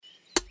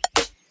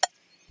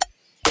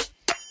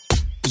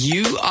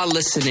You are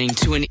listening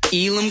to an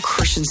Elim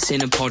Christian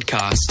Center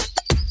podcast.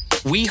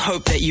 We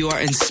hope that you are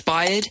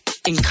inspired,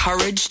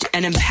 encouraged,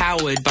 and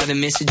empowered by the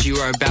message you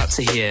are about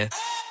to hear.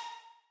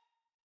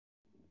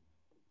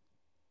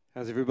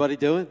 How's everybody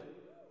doing?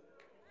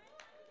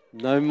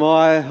 No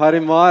mai, haere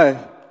mai.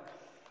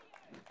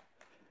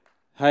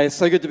 Hey, it's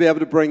so good to be able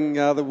to bring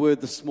the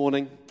word this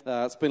morning.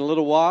 It's been a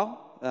little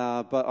while,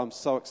 but I'm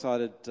so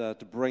excited to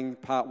bring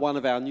part one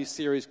of our new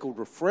series called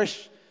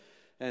Refresh.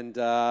 And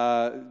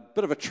a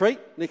bit of a treat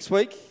next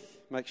week.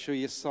 Make sure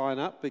you sign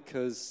up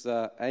because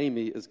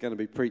Amy is going to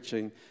be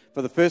preaching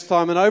for the first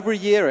time in over a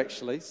year,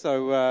 actually.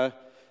 So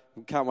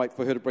we can't wait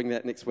for her to bring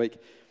that next week.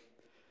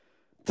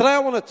 Today I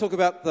want to talk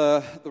about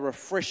the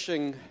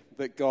refreshing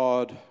that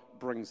God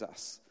brings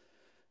us.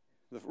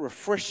 The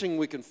refreshing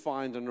we can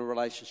find in a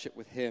relationship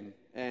with Him.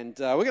 And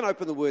we're going to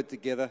open the Word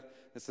together.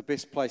 It's the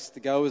best place to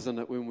go, isn't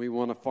it, when we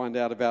want to find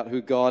out about who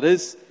God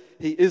is.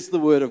 He is the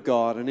Word of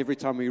God, and every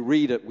time we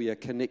read it, we are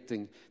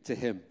connecting to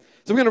Him.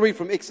 So we're going to read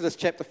from Exodus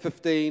chapter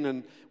 15,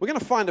 and we're going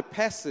to find a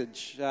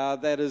passage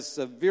that is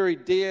very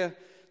dear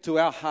to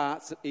our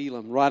hearts at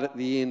Elim, right at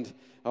the end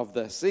of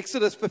this.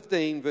 Exodus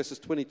 15, verses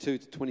 22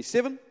 to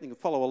 27. You can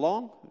follow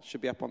along. It should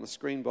be up on the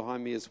screen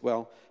behind me as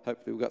well.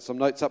 Hopefully we've got some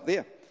notes up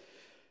there.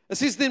 It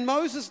says, Then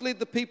Moses led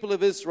the people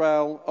of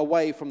Israel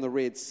away from the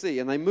Red Sea,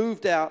 and they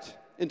moved out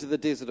into the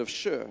desert of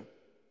Shur.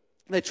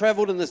 They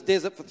traveled in this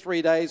desert for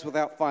 3 days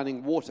without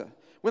finding water.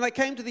 When they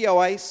came to the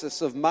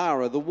oasis of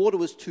Marah, the water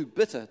was too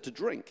bitter to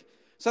drink.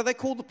 So they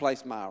called the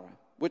place Marah,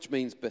 which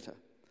means bitter.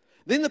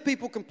 Then the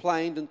people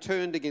complained and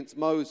turned against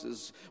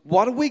Moses.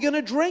 What are we going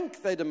to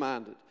drink? They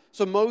demanded.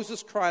 So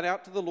Moses cried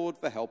out to the Lord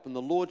for help, and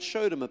the Lord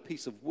showed him a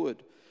piece of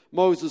wood.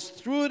 Moses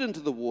threw it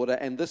into the water,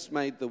 and this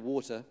made the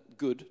water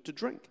good to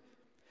drink.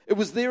 It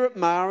was there at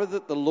Marah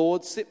that the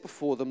Lord set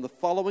before them the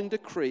following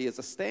decree as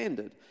a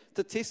standard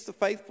to test the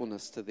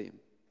faithfulness to Him.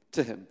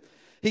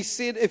 He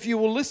said, If you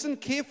will listen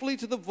carefully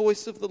to the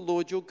voice of the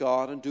Lord your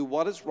God and do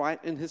what is right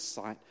in His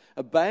sight,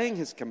 obeying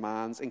His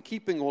commands and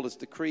keeping all His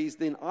decrees,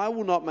 then I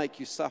will not make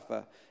you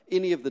suffer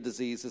any of the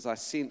diseases I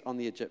sent on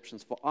the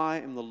Egyptians, for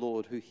I am the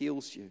Lord who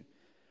heals you.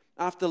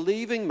 After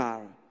leaving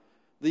Marah,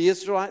 the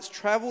Israelites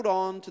traveled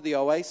on to the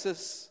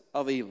oasis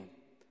of Elim,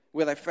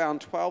 where they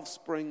found 12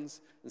 springs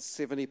and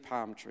 70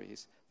 palm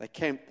trees. They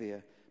camped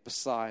there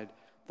beside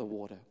the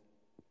water.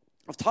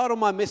 I've titled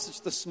my message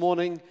this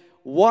morning,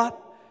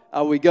 What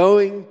are we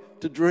going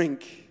to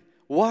drink?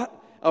 What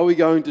are we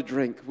going to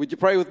drink? Would you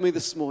pray with me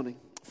this morning?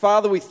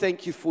 Father, we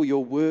thank you for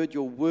your word.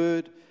 Your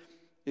word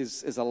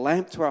is a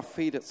lamp to our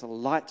feet. It's a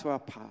light to our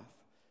path.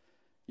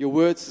 Your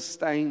word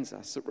sustains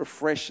us. It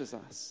refreshes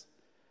us.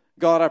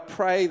 God, I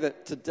pray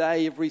that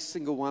today every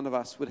single one of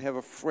us would have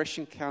a fresh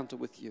encounter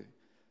with you,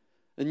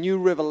 a new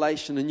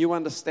revelation, a new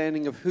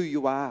understanding of who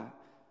you are,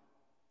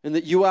 and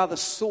that you are the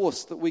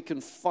source that we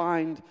can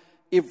find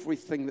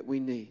everything that we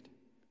need.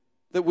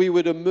 That we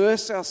would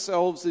immerse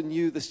ourselves in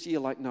you this year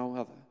like no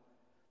other.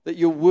 That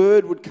your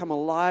word would come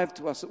alive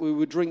to us. That we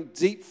would drink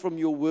deep from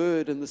your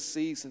word in this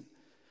season.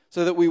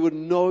 So that we would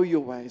know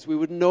your ways. We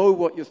would know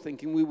what you're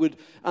thinking. We would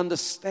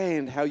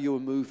understand how you are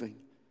moving.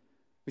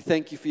 We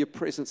thank you for your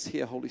presence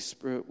here, Holy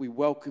Spirit. We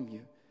welcome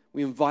you.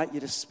 We invite you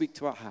to speak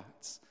to our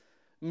hearts.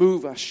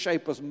 Move us,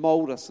 shape us,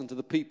 mold us into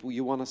the people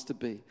you want us to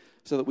be.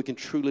 So that we can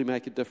truly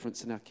make a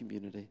difference in our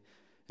community.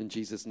 In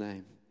Jesus'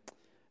 name,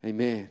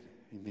 amen.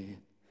 Amen.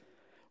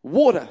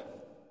 Water.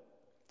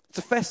 It's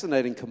a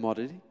fascinating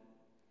commodity.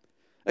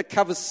 It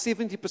covers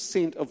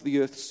 70% of the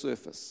Earth's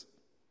surface.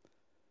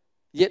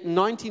 Yet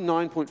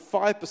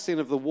 99.5%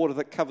 of the water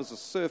that covers the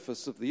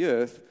surface of the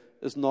Earth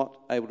is not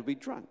able to be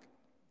drunk.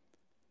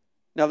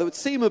 Now, that would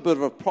seem a bit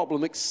of a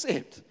problem,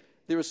 except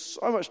there is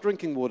so much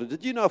drinking water.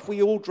 Did you know if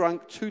we all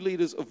drank 2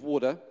 liters of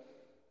water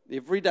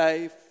every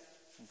day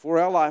for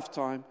our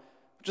lifetime,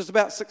 which is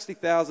about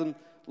 60,000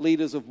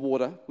 liters of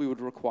water we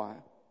would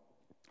require?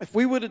 If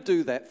we were to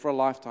do that for a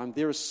lifetime,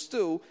 there is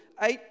still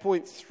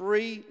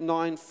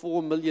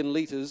 8.394 million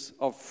litres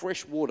of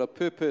fresh water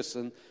per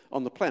person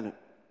on the planet.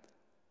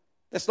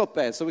 That's not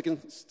bad, so we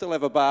can still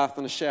have a bath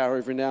and a shower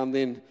every now and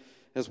then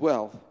as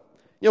well.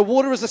 You know,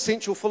 water is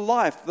essential for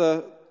life.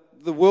 The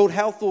World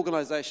Health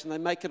Organization, they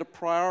make it a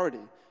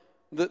priority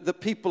that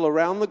people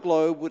around the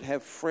globe would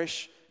have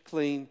fresh,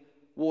 clean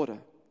water.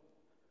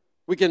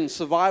 We can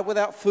survive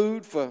without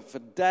food for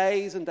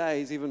days and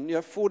days, even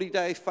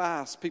 40-day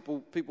fasts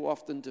people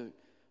often do.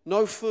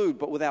 No food,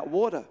 but without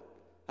water,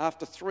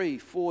 after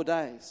 3-4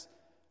 days,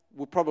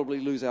 we'll probably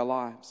lose our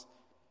lives.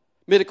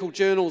 Medical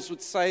journals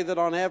would say that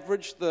on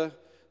average, the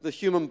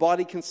human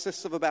body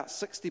consists of about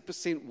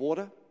 60%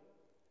 water.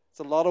 It's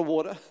a lot of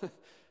water.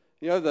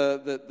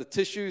 The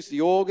tissues,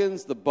 the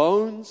organs, the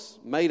bones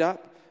made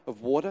up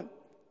of water.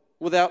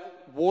 Without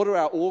water,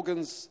 our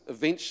organs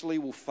eventually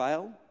will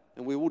fail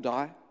and we will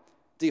die.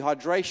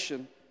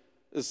 Dehydration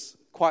is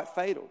quite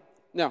fatal.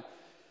 Now,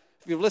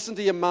 if you've listened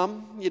to your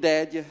mum, your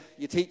dad,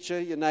 your teacher,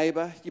 your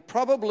neighbor, you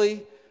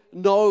probably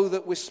know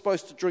that we're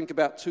supposed to drink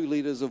about 2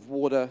 liters of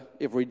water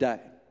every day.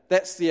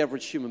 That's the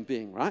average human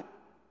being, right?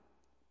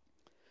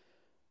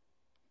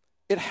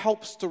 it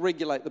helps to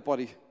regulate the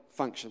body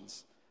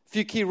functions. A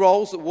few key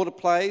roles that water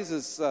plays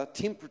is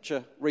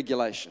temperature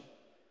regulation.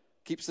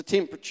 Keeps the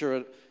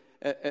temperature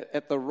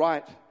at the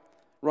right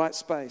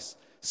space.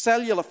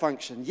 Cellular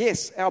function.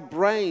 Yes, our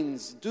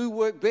brains do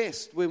work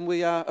best when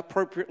we are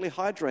appropriately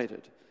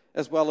hydrated,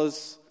 as well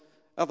as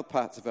other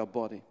parts of our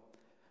body.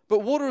 But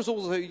water is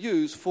also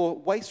used for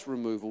waste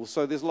removal.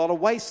 So there's a lot of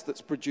waste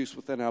that's produced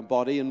within our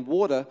body, and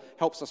water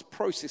helps us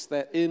process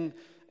that in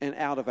and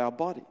out of our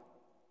body.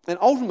 And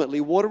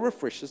ultimately, water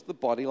refreshes the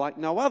body like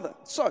no other.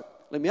 So,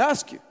 let me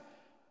ask you,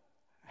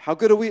 how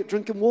good are we at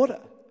drinking water?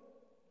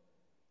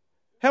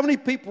 How many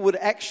people would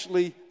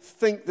actually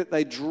think that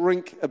they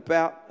drink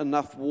about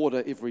enough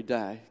water every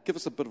day? Give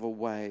us a bit of a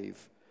wave.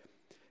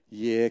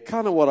 Yeah,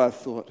 kind of what I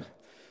thought.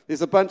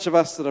 There's a bunch of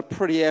us that are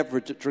pretty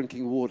average at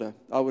drinking water,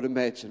 I would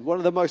imagine. One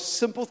of the most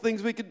simple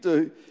things we could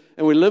do,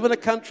 and we live in a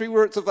country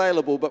where it's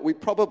available, but we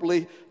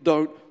probably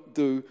don't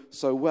do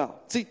so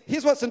well. See,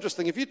 here's what's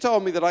interesting. If you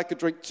told me that I could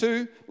drink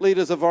 2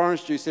 liters of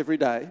orange juice every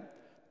day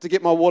to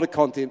get my water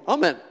content,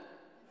 I'm in.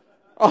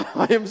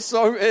 I am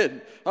so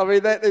in. I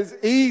mean, that is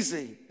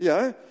easy, you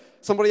know.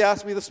 Somebody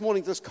asked me this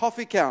morning, does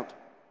coffee count?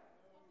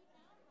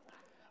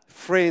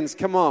 Friends,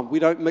 come on, we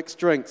don't mix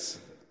drinks.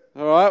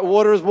 All right,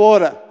 water is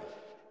water.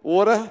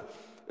 Water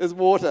is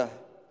water.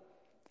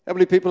 How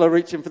many people are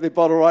reaching for their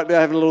bottle right now,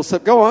 having a little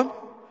sip? Go on.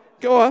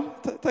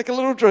 Take a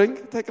little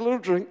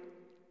drink.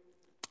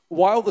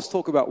 Why all this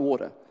talk about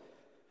water?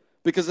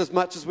 Because as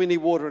much as we need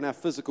water in our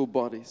physical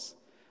bodies,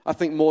 I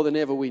think more than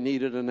ever we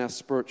need it in our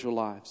spiritual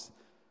lives.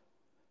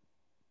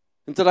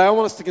 And today I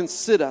want us to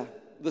consider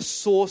the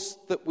source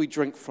that we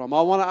drink from.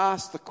 I want to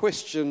ask the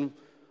question,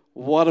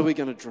 what are we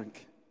going to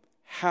drink?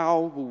 How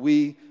will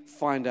we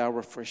find our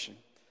refreshing?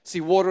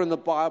 See, water in the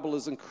Bible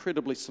is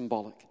incredibly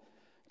symbolic.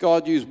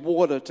 God used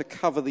water to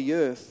cover the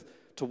earth,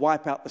 to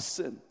wipe out the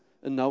sin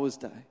in Noah's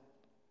day,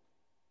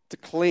 to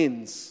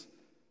cleanse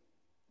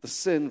the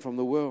sin from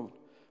the world.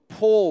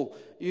 Paul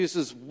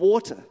uses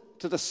water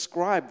to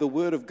describe the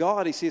word of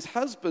God. He says,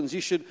 husbands,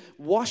 you should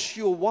wash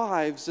your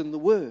wives in the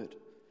word.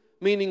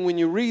 Meaning when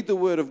you read the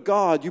word of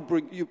God,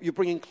 you're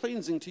bringing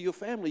cleansing to your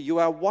family. You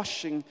are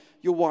washing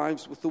your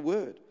wives with the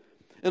word.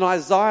 In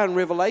Isaiah and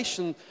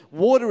Revelation,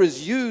 water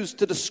is used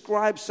to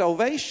describe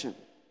salvation.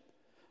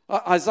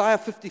 Isaiah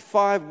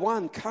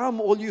 55:1,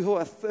 come all you who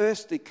are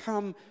thirsty,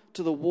 come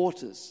to the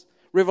waters.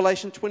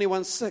 Revelation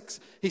 21:6,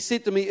 he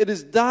said to me, it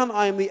is done,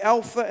 I am the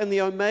Alpha and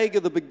the Omega,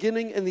 the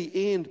beginning and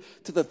the end.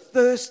 To the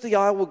thirsty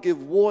I will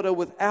give water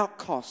without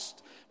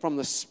cost from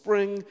the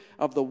spring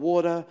of the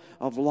water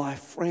of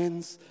life.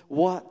 Friends,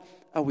 what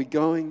are we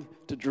going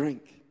to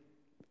drink?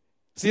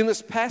 See, in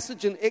this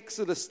passage in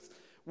Exodus,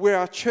 where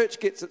our church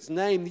gets its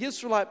name, the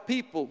Israelite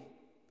people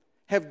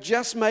have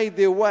just made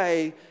their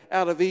way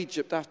out of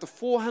Egypt after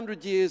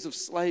 400 years of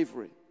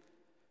slavery.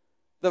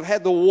 They've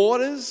had the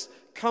waters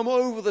come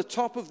over the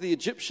top of the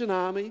Egyptian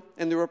army,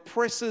 and their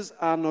oppressors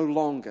are no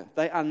longer.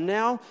 They are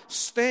now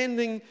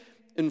standing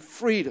in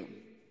freedom.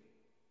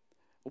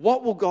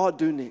 What will God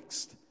do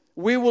next?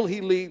 Where will He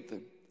lead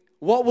them?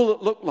 What will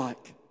it look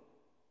like?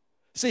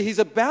 See, He's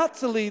about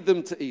to lead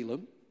them to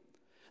Elim.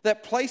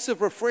 That place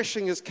of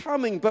refreshing is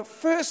coming, but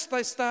first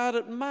they start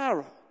at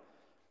Marah.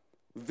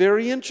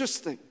 Very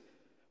interesting.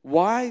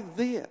 Why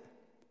there?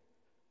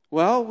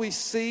 Well, we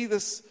see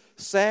this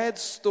sad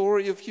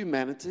story of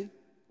humanity,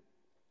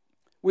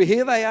 where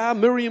here they are,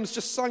 Miriam's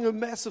just sung a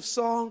massive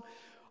song.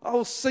 I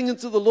will sing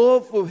unto the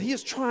Lord, for He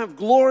has triumphed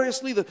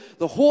gloriously.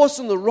 The horse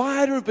and the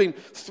rider have been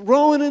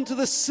thrown into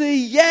the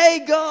sea.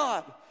 Yay,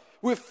 God!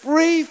 We're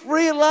free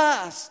at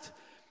last.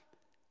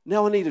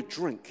 Now I need a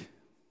drink.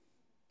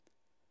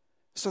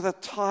 So they're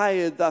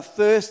tired, they're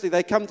thirsty.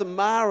 They come to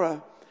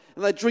Marah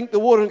and they drink the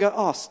water and go,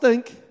 oh,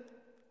 stink.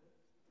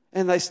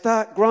 And they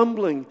start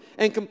grumbling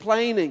and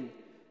complaining,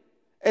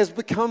 as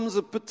becomes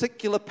a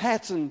particular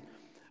pattern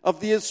of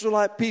the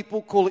Israelite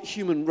people. Call it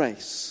human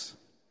race.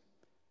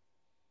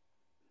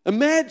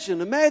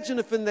 Imagine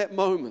if in that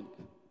moment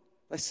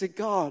they said,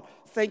 God,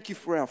 thank you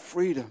for our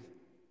freedom.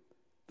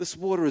 This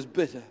water is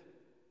bitter,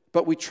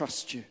 but we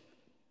trust you.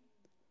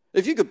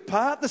 If you could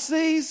part the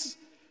seas,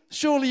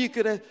 surely you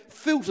could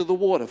filter the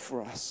water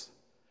for us.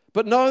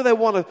 But no, they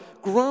want to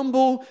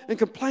grumble and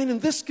complain,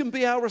 and this can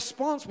be our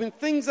response when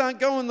things aren't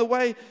going the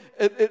way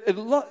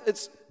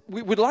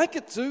we would like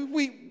it to.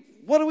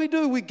 What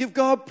do? We give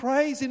God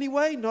praise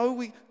anyway? No,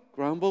 we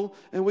grumble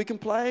and we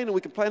complain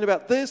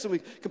about this and we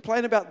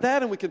complain about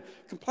that, and we can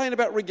complain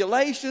about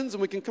regulations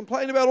and we can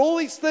complain about all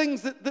these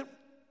things that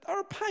are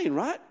a pain,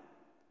 right?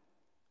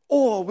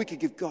 Or we could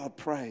give God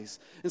praise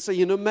and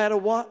say, no matter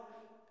what,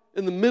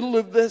 in the middle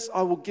of this,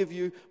 I will give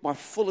you my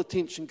full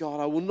attention, God.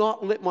 I will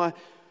not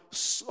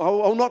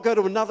go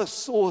to another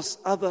source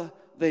other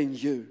than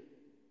you.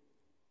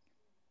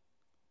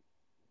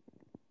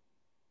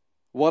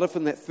 What if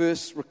in that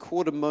first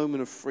recorded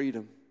moment of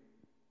freedom,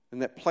 in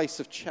that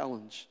place of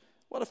challenge,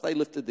 what if they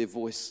lifted their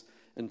voice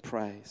in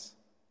praise?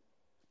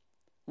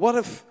 What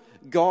if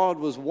God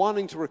was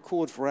wanting to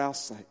record for our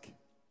sake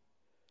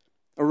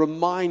a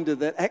reminder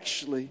that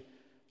actually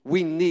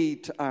we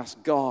need to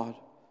ask God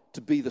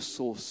to be the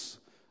source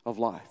of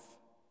life.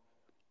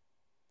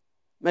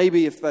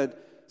 Maybe if they'd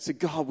said,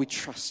 God, we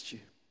trust you.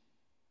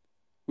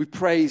 We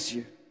praise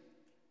you.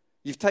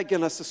 You've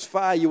taken us this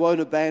far, you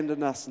won't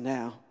abandon us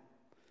now.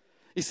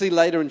 You see,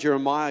 later in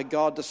Jeremiah,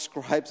 God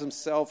describes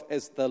himself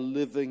as the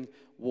living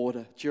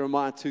water.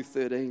 Jeremiah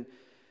 2:13.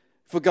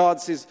 For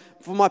God says,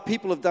 for my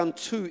people have done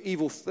two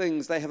evil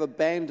things. They have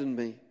abandoned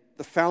me,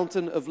 the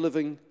fountain of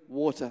living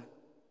water.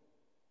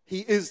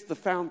 He is the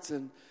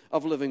fountain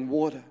of living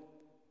water.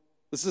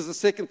 This is the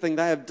second thing.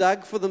 They have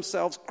dug for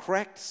themselves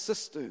cracked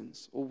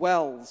cisterns or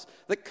wells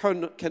that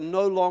can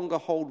no longer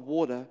hold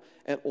water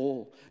at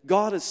all.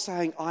 God is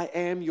saying, I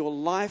am your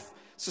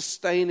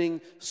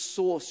life-sustaining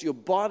source. Your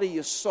body,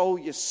 your soul,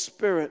 your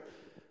spirit.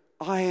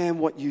 I am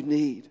what you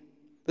need.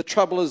 The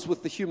trouble is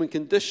with the human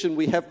condition,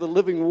 we have the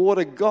living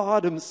water,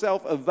 God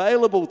himself,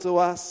 available to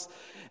us,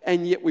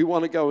 and yet we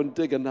want to go and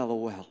dig another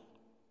well.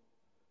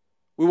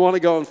 We want to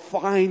go and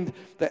find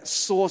that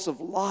source of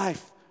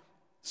life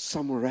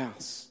somewhere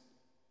else.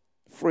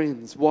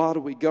 Friends, what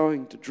are we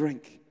going to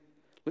drink?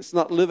 Let's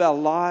not live our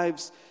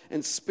lives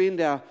and spend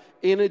our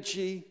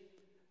energy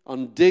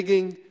on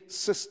digging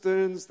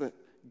cisterns that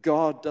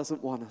God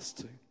doesn't want us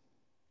to.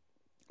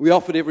 We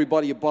offered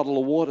everybody a bottle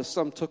of water.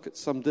 Some took it,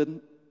 some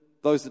didn't.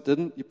 Those that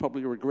didn't, you're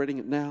probably regretting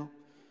it now.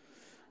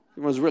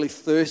 Everyone's really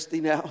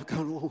thirsty now.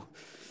 Going, oh.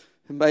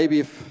 And maybe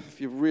if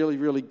you're really,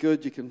 really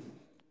good, you can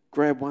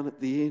grab one at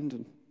the end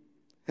and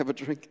have a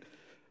drink.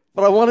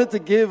 But I wanted to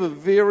give a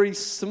very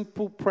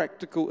simple,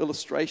 practical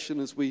illustration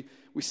as we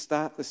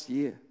start this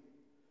year.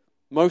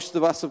 Most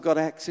of us have got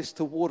access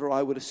to water,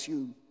 I would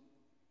assume.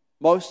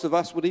 Most of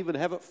us would even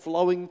have it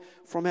flowing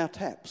from our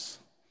taps.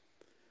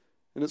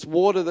 And it's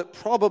water that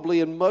probably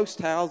in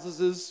most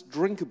houses is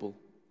drinkable.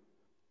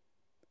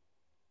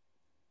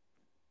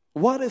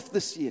 What if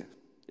this year,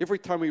 every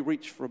time we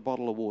reach for a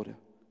bottle of water,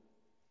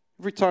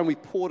 every time we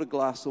poured a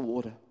glass of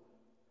water,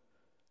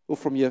 or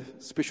from your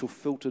special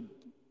filtered,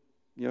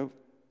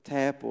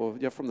 tap, or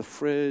from the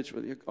fridge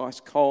with your ice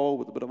cold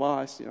with a bit of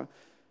ice,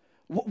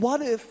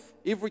 what if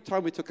every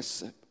time we took a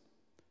sip,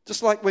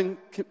 just like when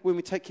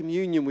we take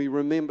communion, we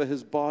remember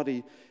his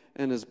body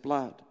and his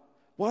blood.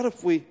 What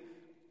if we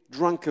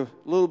drank a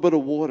little bit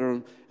of water,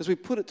 and as we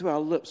put it to our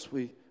lips,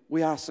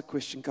 we ask the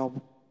question,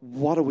 God,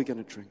 what are we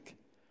going to drink?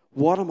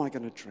 What am I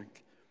going to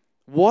drink?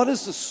 What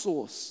is the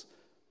source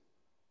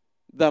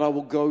that I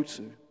will go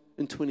to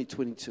in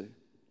 2022?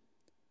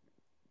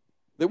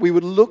 That we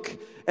would look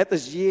at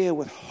this year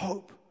with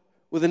hope,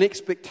 with an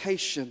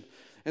expectation,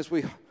 as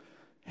we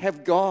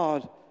have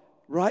God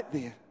right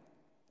there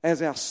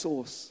as our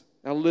source,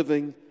 our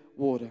living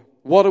water.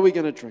 What are we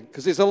going to drink?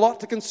 Because there's a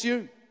lot to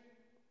consume.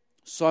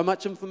 So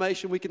much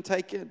information we can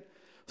take in.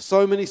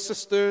 So many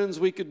cisterns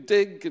we could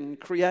dig and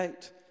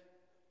create.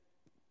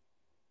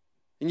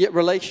 And yet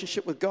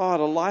relationship with God,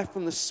 a life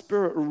in the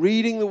Spirit,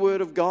 reading the Word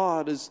of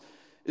God is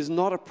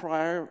not a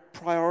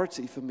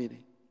priority for many.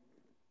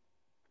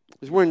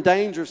 Because we're in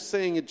danger of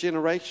seeing a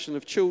generation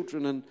of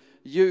children and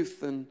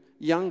youth and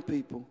young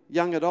people,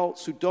 young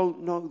adults who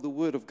don't know the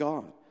Word of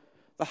God.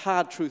 The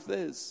hard truth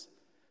is,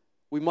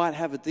 we might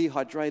have a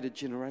dehydrated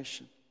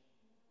generation.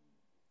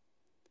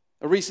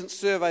 A recent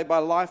survey by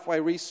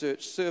Lifeway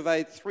Research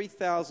surveyed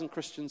 3,000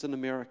 Christians in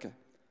America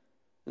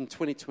in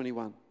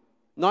 2021.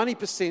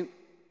 90%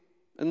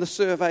 in the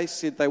survey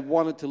said they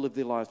wanted to live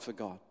their lives for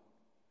God,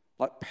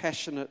 like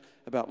passionate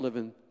about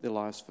living their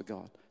lives for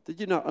God. Did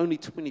you know only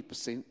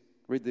 20%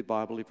 read their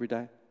Bible every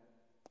day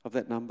of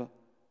that number?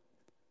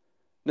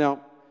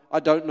 Now, I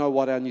don't know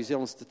what our New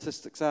Zealand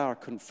statistics are. I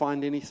couldn't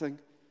find anything.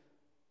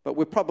 But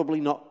we're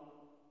probably not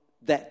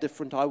that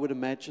different, I would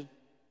imagine.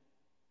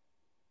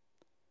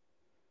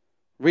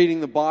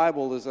 Reading the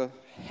Bible is a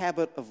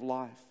habit of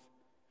life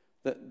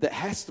that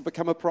has to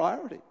become a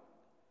priority.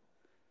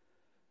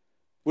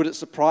 Would it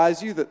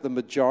surprise you that the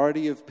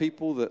majority of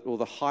people or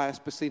the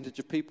highest percentage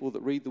of people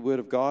that read the Word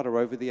of God are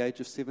over the age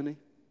of 70?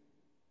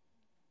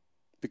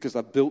 Because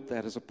I've built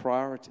that as a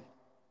priority.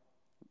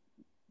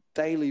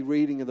 Daily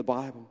reading of the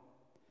Bible.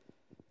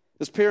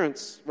 As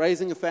parents,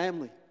 raising a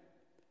family,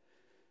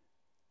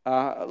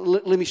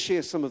 let me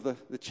share some of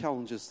the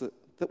challenges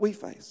that we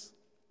face.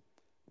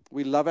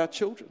 We love our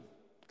children.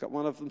 Got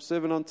one of them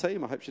serving on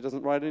team. I hope she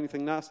doesn't write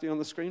anything nasty on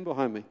the screen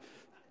behind me.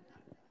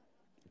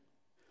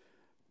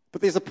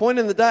 But there's a point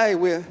in the day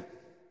where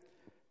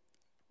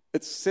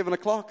it's 7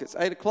 o'clock, it's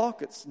 8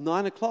 o'clock, it's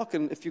 9 o'clock,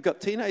 and if you've got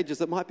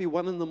teenagers, it might be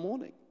 1 in the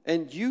morning,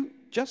 and you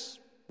just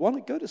want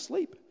to go to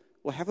sleep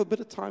or have a bit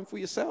of time for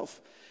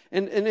yourself.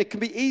 And it can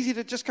be easy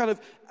to just kind of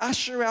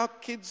usher our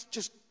kids,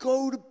 just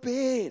go to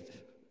bed.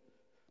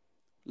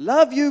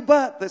 Love you,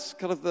 but, that's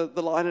kind of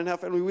the line in our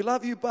family. We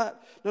love you,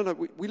 but, no,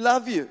 we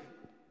love you.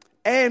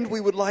 And we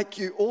would like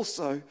you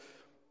also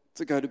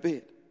to go to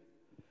bed.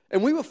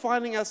 And we were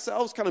finding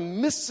ourselves kind of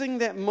missing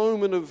that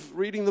moment of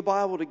reading the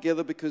Bible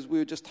together because we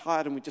were just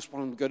tired and we just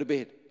wanted to go to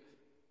bed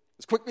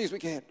as quickly as we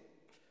can.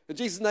 In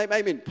Jesus' name,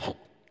 amen.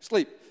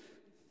 Sleep.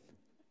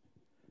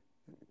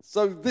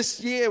 So this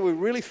year we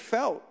really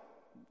felt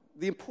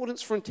the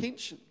importance for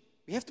intention.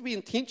 We We have to be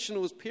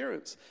intentional as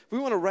parents. If we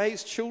want to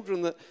raise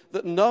children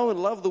that know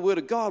and love the Word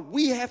of God,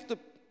 we have to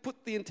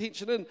put the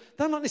intention in.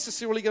 They're not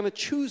necessarily going to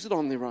choose it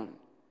on their own.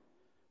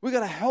 We've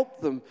got to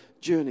help them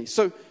journey.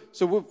 So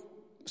we've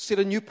set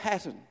a new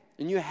pattern,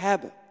 a new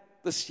habit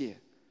this year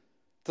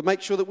to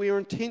make sure that we are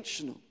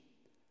intentional.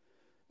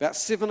 About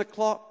 7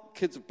 o'clock,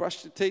 kids have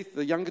brushed their teeth,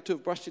 the younger two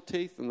have brushed their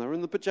teeth, and they're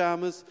in the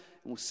pajamas,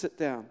 and we'll sit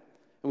down.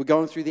 And we're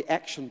going through the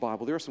Action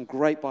Bible. There are some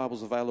great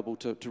Bibles available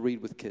to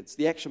read with kids.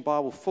 The Action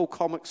Bible, full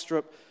comic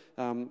strip,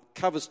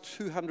 covers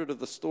 200 of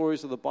the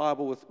stories of the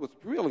Bible with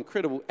real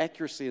incredible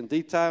accuracy and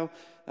detail.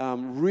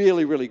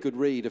 Really, really good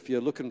read if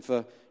you're looking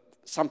for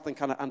something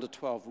kind of under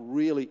 12.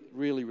 Really,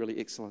 really, really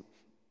excellent.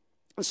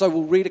 And so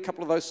we'll read a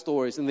couple of those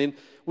stories, and then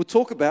we'll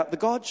talk about the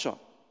God shot.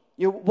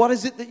 What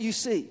is it that you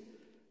see?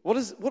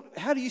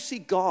 How do you see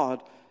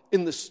God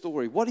in this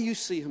story? What do you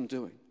see him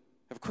doing?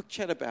 Have a quick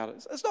chat about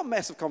it. It's not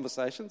massive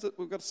conversations.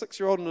 We've got a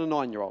 6-year-old and a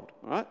 9-year-old,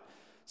 all right?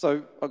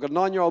 So I've got a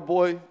 9-year-old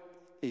boy.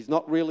 He's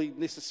not really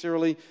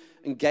necessarily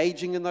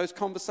engaging in those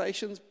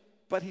conversations,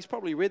 but he's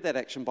probably read that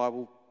Action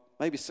Bible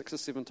maybe 6 or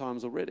 7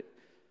 times already.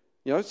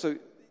 So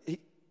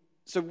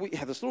we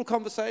have this little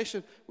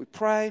conversation, we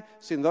pray,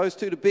 send those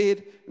two to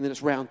bed, and then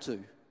it's round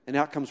 2. And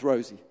out comes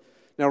Rosie.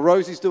 Now,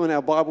 Rosie's doing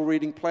our Bible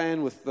reading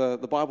plan with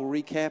the Bible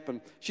recap,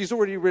 and she's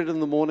already read it in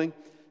the morning.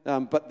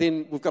 But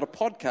then we've got a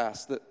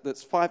podcast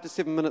that's 5 to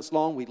 7 minutes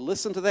long. We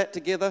listen to that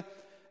together,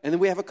 and then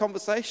we have a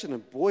conversation.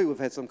 And boy, we've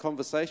had some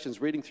conversations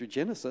reading through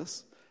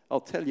Genesis. I'll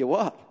tell you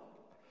what.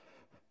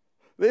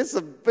 There's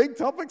some big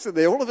topics in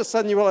there. All of a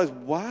sudden you realize,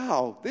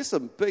 wow, there's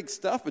some big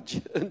stuff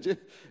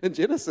in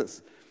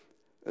Genesis.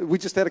 We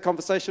just had a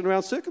conversation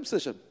around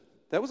circumcision.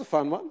 That was a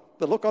fun one.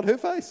 The look on her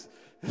face.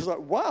 It was like,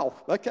 wow,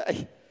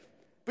 okay.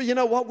 But you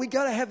know what? We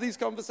got to have these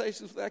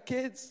conversations with our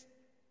kids.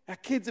 Our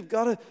kids have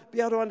got to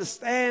be able to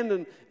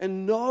understand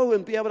and know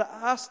and be able to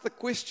ask the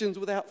questions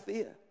without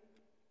fear.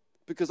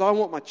 Because I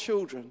want my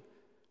children,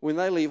 when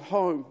they leave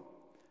home,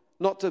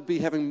 not to be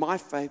having my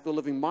faith or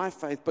living my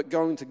faith, but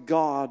going to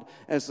God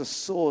as the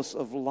source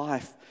of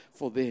life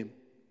for them.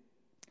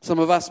 Some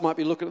of us might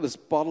be looking at this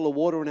bottle of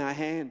water in our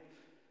hand.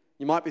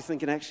 You might be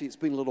thinking, actually, it's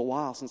been a little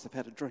while since I've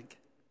had a drink.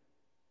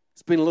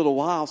 It's been a little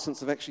while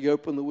since I've actually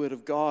opened the Word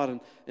of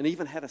God and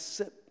even had a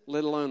sip,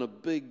 let alone a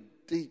big,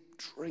 deep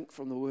drink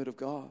from the Word of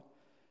God.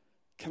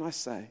 Can I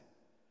say,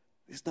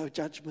 there's no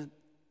judgment.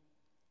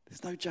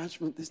 There's no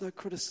judgment. There's no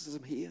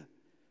criticism here.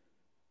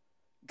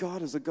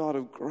 God is a God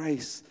of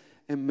grace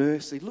and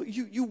mercy. Look,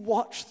 you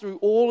watch through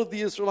all of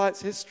the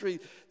Israelites' history.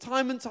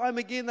 Time and time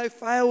again, they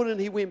failed, and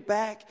he went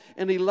back,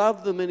 and he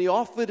loved them, and he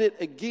offered it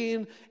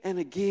again and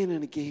again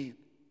and again.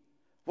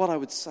 What I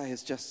would say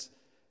is just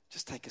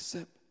take a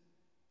sip.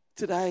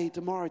 Today,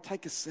 tomorrow,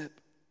 take a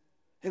sip.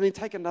 And then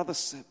take another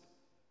sip.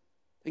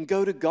 And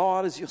go to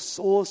God as your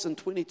source in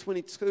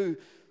 2022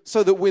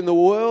 so that when the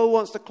world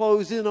wants to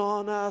close in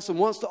on us and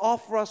wants to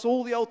offer us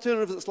all the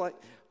alternatives, it's like,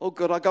 oh,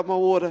 good, I got my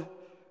water.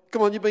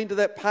 Come on, you've been to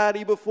that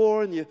party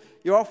before and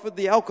you're offered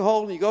the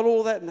alcohol and you got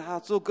all that. Nah,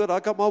 it's all good. I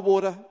got my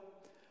water.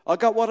 I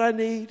got what I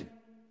need.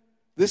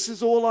 This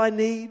is all I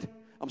need.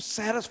 I'm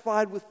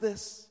satisfied with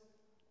this.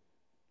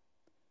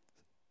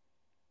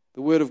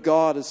 The Word of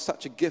God is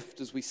such a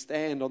gift as we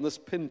stand on this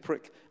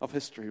pinprick of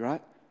history,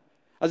 right?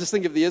 I just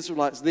think of the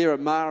Israelites there at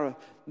Marah.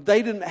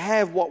 They didn't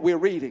have what we're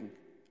reading.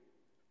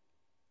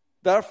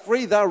 They're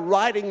free. They're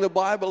writing the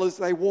Bible as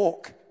they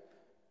walk,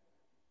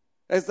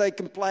 as they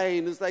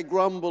complain, as they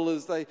grumble,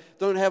 as they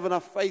don't have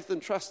enough faith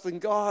and trust in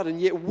God. And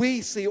yet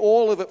we see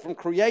all of it from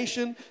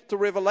creation to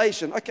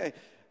Revelation. Okay,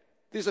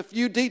 there's a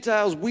few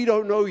details we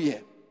don't know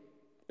yet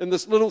in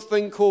this little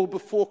thing called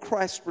before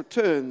Christ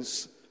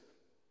returns.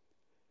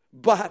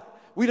 But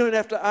we don't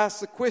have to ask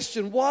the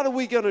question, what are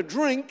we going to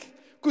drink?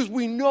 Because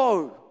we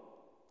know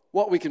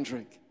what we can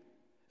drink.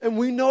 And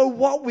we know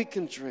what we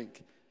can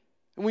drink.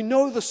 And we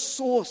know the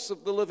source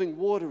of the living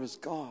water is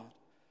God.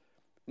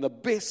 And the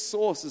best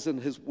source is in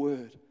His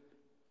Word.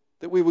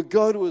 That we would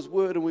go to His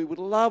Word and we would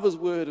love His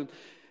Word.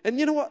 And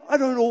you know what? I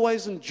don't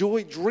always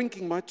enjoy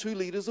drinking my 2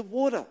 liters of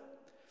water.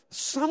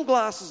 Some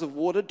glasses of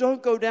water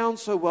don't go down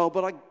so well,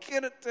 but I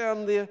get it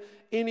down there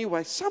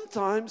anyway.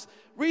 Sometimes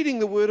reading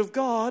the Word of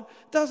God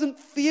doesn't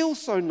feel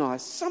so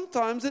nice.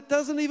 Sometimes it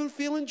doesn't even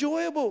feel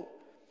enjoyable.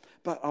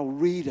 But I'll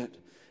read it,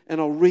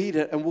 and I'll read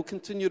it, and we'll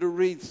continue to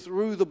read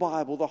through the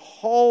Bible, the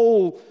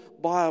whole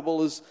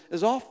Bible,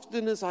 as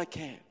often as I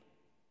can.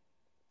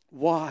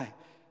 Why?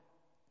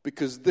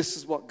 Because this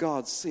is what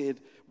God said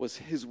was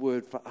His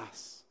Word for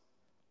us.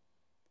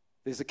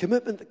 There's a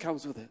commitment that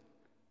comes with it.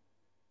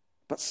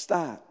 But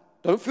start.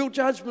 Don't feel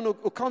judgment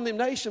or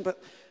condemnation,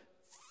 but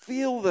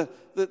feel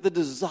the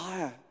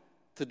desire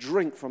to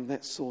drink from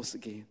that source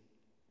again.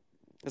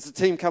 As the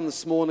team come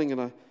this morning and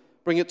I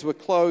bring it to a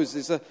close,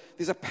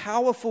 there's a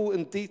powerful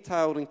and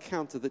detailed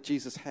encounter that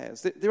Jesus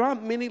has. There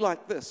aren't many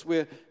like this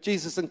where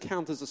Jesus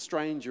encounters a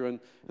stranger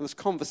and this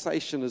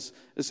conversation is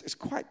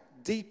quite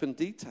deep and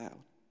detailed.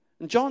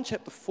 In John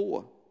chapter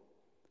 4,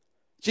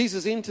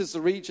 Jesus enters the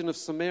region of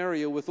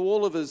Samaria with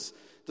all of His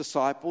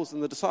disciples,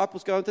 and the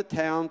disciples go into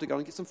town to go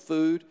and get some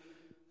food.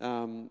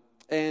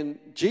 And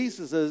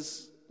Jesus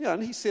is,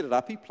 and he set it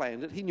up, he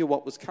planned it, he knew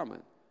what was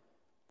coming.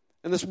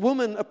 And this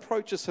woman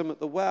approaches him at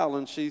the well,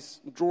 and she's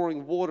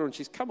drawing water, and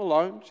she's come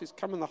alone. She's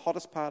come in the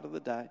hottest part of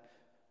the day.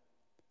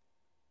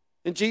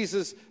 And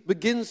Jesus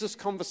begins this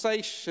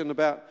conversation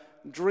about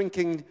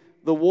drinking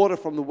the water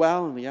from the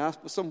well, and he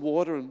asks for some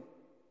water,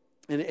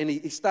 and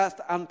he starts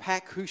to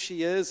unpack who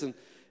she is,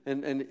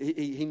 and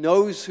he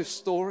knows her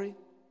story,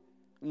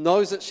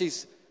 knows that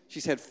she's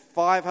had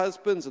 5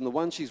 husbands, and the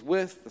one she's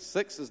with, the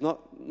 6th, is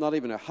not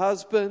even her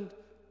husband.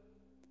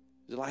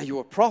 He's like, "Are you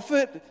a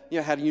prophet?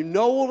 How do you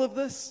know all of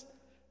this?"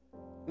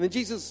 And then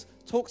Jesus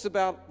talks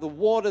about the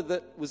water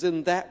that was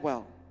in that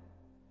well.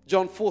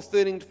 John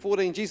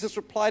 4:13-14, Jesus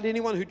replied,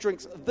 "Anyone who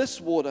drinks this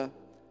water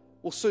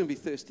will soon be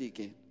thirsty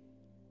again."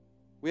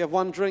 We have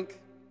one drink,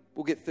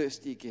 we'll get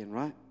thirsty again,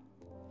 right?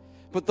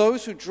 "But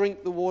those who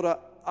drink the water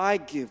I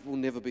give will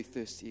never be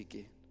thirsty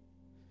again."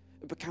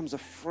 It becomes a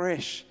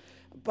fresh,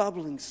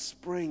 bubbling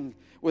spring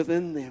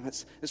within them.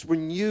 It's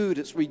renewed,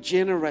 it's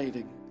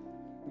regenerating,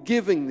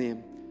 giving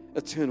them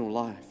eternal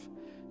life.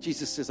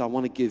 Jesus says, "I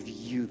want to give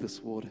you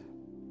this water."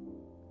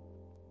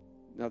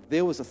 Now,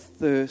 there was a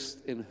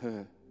thirst in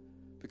her,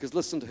 because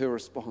listen to her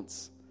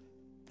response.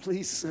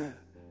 "Please, sir,"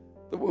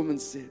 the woman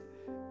said,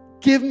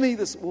 "give me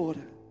this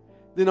water.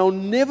 Then I'll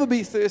never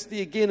be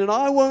thirsty again, and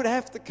I won't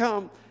have to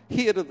come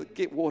here to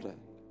get water."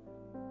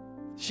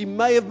 She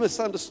may have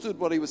misunderstood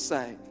what he was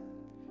saying.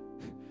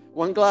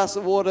 1 glass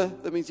of water,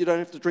 that means you don't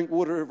have to drink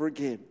water ever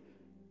again.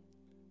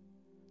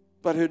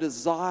 But her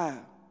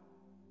desire,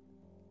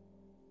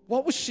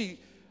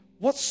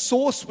 what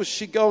source was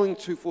she going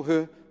to for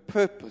her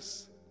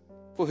purpose,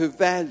 for her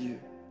value?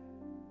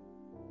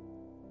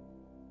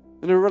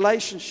 In her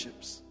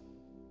relationships,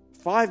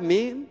 5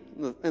 men,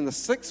 and the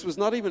 6th was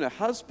not even her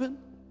husband.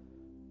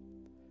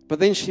 But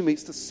then she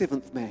meets the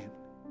 7th man.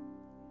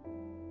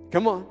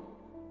 Come on,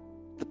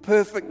 the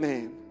perfect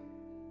man.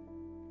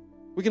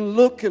 We can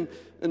look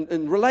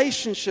in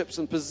relationships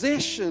and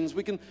possessions.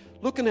 We can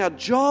look in our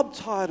job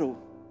title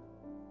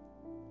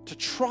to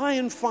try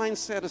and find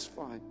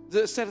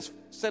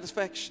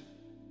satisfaction.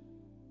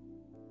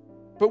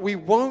 But we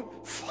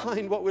won't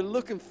find what we're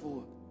looking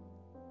for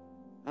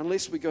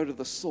unless we go to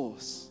the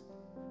source,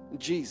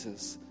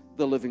 Jesus,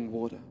 the living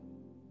water.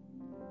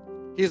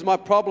 Here's my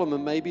problem,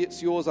 and maybe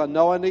it's yours. I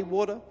know I need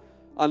water.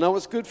 I know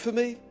it's good for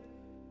me.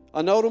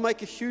 I know it'll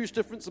make a huge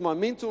difference in my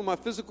mental and my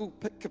physical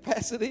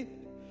capacity.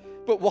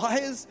 But why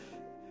is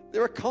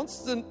there a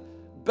constant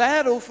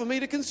battle for me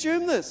to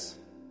consume this?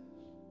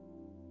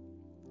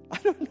 I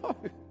don't know.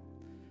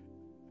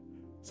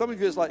 Some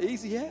of you it's like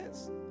easy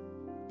as.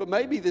 But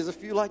maybe there's a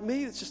few like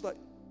me. It's just like,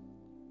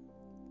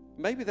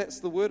 maybe that's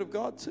the word of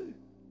God too.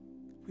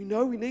 We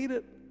know we need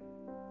it.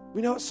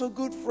 We know it's so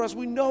good for us.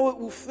 We know it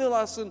will fill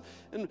us and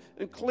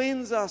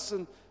cleanse us.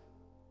 And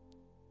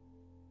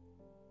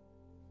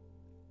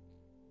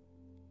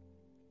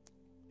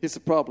here's the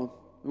problem.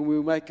 When we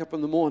wake up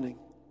in the morning,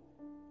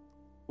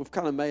 we've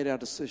kind of made our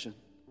decision.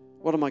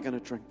 What am I going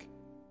to drink?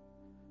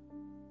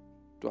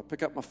 Do I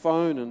pick up my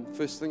phone and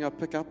first thing I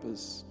pick up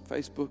is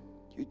Facebook,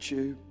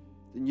 YouTube,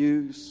 the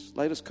news,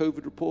 latest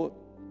COVID report?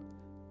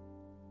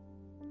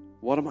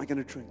 What am I going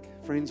to drink?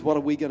 Friends, what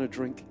are we going to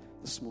drink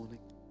this morning?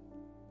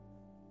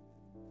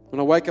 When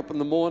I wake up in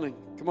the morning,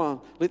 come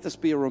on, let this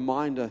be a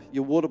reminder.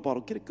 Your water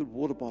bottle, get a good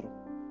water bottle.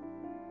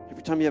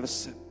 Every time you have a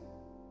sip,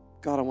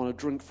 God, I want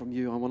to drink from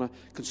you. I want to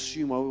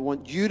consume. I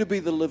want you to be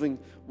the living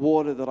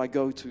water that I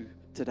go to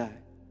today.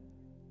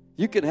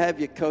 You can have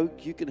your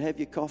Coke, you can have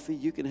your coffee,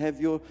 you can have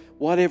your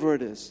whatever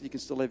it is. You can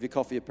still have your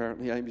coffee,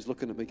 apparently. Amy's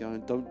looking at me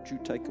going, "Don't you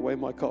take away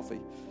my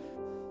coffee."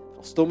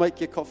 I'll still make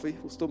your coffee.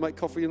 We'll still make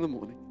coffee in the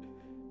morning.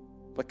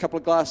 But a couple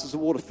of glasses of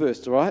water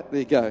first, all right?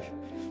 There you go.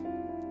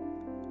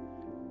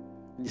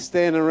 And you're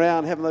standing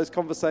around having those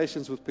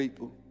conversations with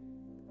people,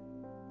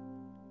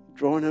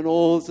 drawing in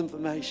all this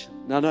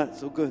information. No,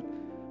 it's all good.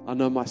 I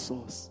know my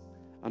source.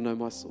 I know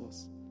my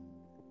source.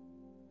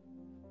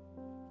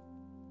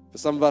 For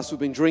some of us who've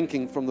been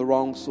drinking from the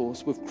wrong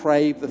source, we've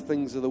craved the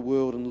things of the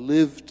world and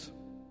lived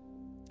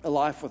a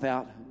life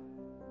without Him.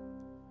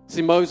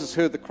 See, Moses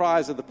heard the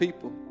cries of the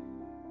people.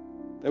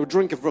 They were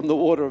drinking from the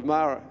water of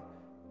Marah.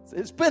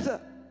 It's bitter.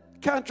 You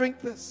can't drink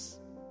this.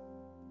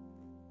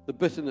 The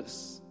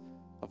bitterness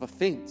of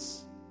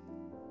offense,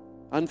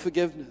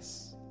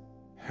 unforgiveness,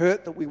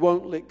 hurt that we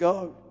won't let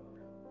go.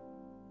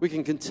 We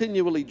can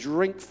continually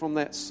drink from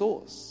that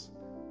source,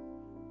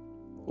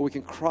 or we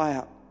can cry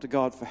out to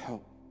God for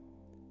help.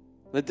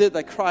 They did.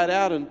 They cried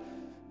out, and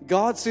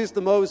God says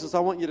to Moses, "I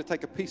want you to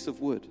take a piece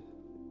of wood.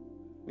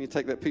 When you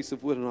take that piece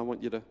of wood, and I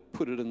want you to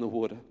put it in the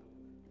water."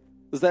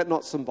 Is that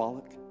not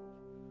symbolic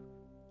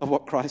of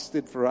what Christ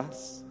did for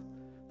us?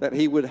 That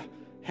He would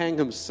hang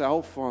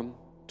Himself on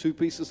 2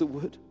 pieces of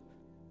wood?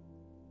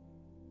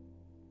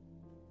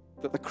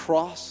 That the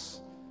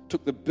cross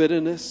took the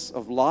bitterness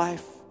of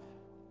life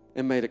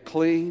and made it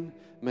clean,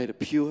 made it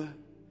pure.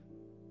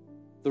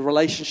 The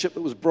relationship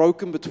that was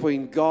broken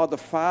between God the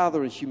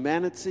Father and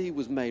humanity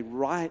was made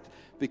right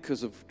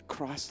because of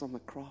Christ on the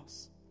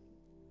cross.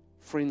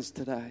 Friends,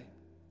 today,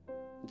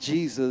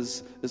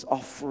 Jesus is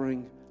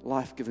offering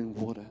life-giving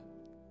water.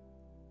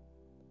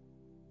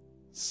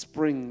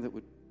 Spring that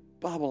would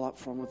bubble up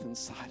from within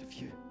inside of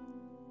you.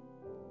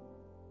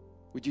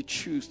 Would you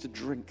choose to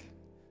drink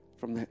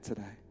from that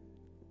today?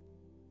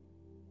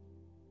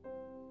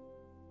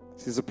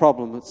 There's a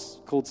problem. It's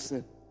called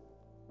sin.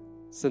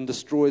 Sin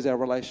destroys our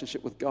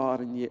relationship with God,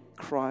 and yet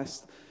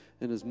Christ,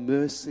 in His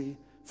mercy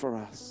for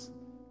us,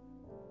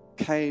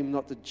 came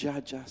not to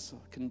judge us or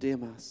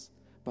condemn us,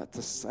 but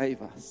to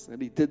save us.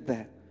 And He did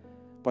that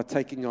by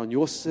taking on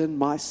your sin,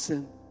 my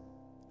sin,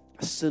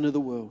 the sin of the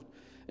world.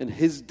 In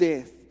His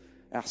death,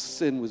 our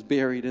sin was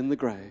buried in the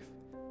grave,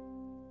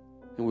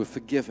 and we're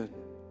forgiven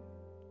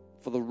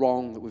for the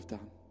wrong that we've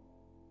done,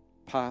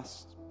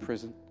 past,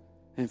 present,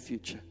 and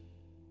future.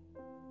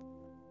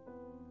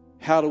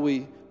 How do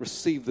we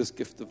receive this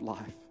gift of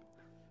life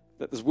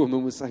that this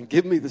woman was saying,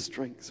 give me this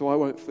drink so I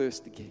won't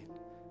thirst again?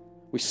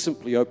 We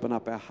simply open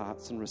up our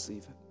hearts and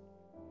receive it.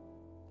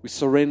 We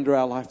surrender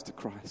our life to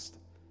Christ.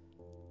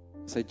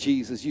 Say,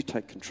 Jesus, you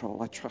take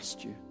control. I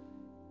trust you.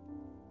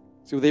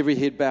 So with every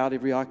head bowed,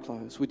 every eye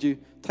closed, would you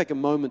take a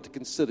moment to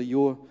consider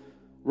your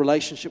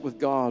relationship with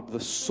God,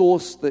 the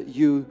source that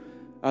you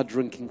are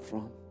drinking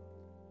from?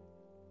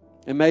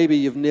 And maybe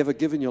you've never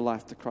given your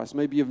life to Christ.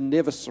 Maybe you've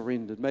never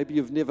surrendered. Maybe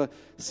you've never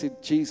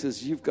said,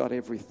 Jesus, you've got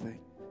everything,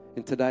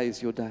 and today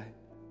is your day.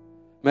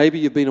 Maybe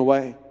you've been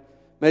away.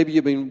 Maybe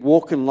you've been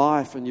walking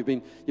life and you've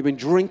been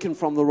drinking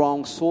from the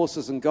wrong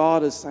sources, and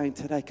God is saying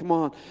today, come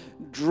on,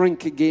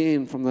 drink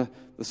again from the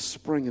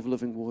spring of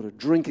living water.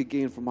 Drink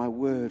again from my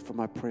word, from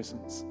my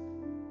presence.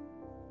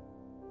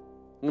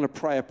 I'm going to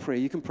pray a prayer.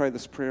 You can pray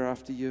this prayer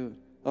after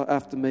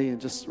me,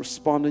 and just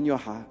respond in your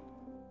heart.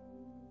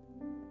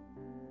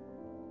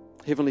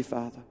 Heavenly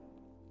Father,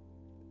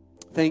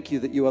 thank you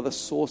that you are the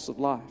source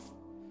of life.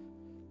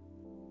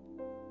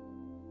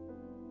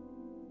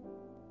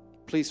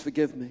 Please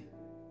forgive me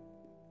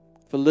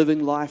for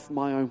living life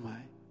my own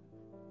way,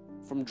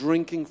 from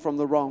drinking from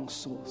the wrong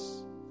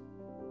source.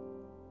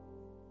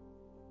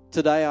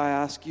 Today I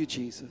ask you,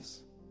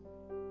 Jesus,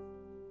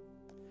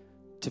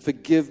 to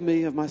forgive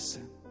me of my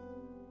sin,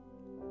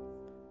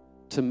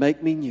 to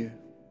make me new,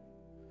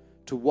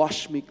 to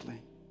wash me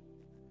clean.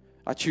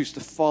 I choose to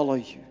follow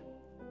you.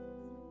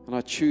 And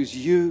I choose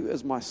you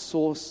as my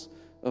source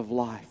of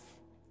life.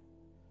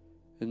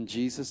 In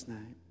Jesus'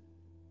 name.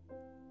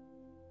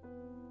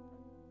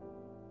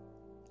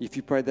 If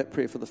you prayed that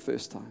prayer for the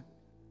first time,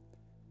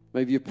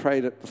 maybe you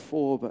prayed it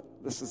before, but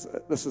this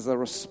is a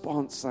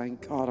response saying,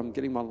 God, I'm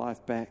getting my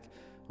life back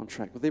on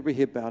track. With every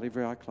head bowed,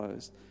 every eye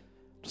closed,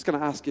 I'm just going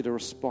to ask you to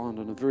respond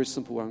in a very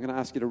simple way. I'm going to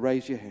ask you to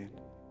raise your hand.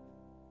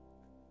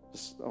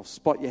 I'll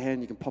spot your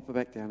hand. You can pop it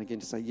back down again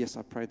to say, yes,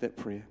 I prayed that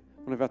prayer.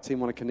 One of our team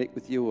want to connect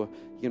with you, or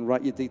you can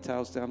write your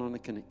details down on a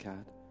connect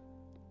card.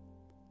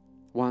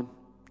 1,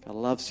 God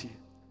loves you.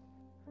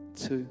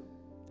 2,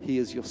 He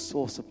is your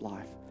source of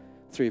life.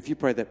 3, if you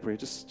prayed that prayer,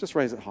 just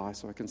raise it high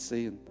so I can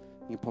see, and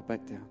you can pop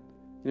back down.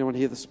 Anyone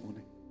here this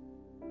morning?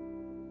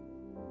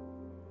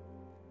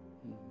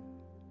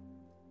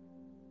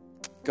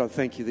 God,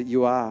 thank you that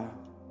you are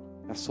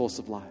our source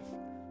of life.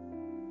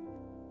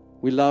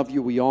 We love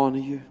you, we honor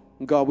you.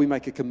 And God, we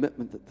make a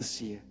commitment that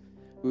this year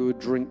we would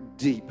drink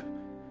deep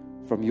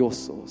from your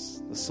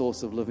source, the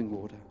source of living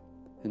water.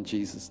 In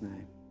Jesus'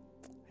 name,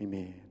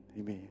 amen.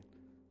 Amen.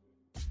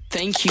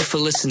 Thank you for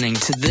listening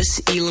to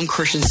this Elim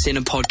Christian Center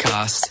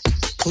podcast.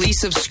 Please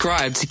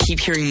subscribe to keep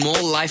hearing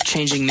more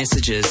life-changing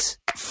messages.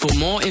 For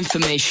more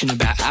information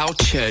about our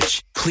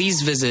church,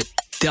 please visit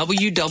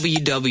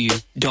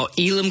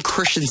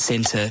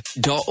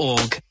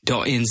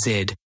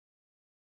www.elimchristiancenter.org.nz.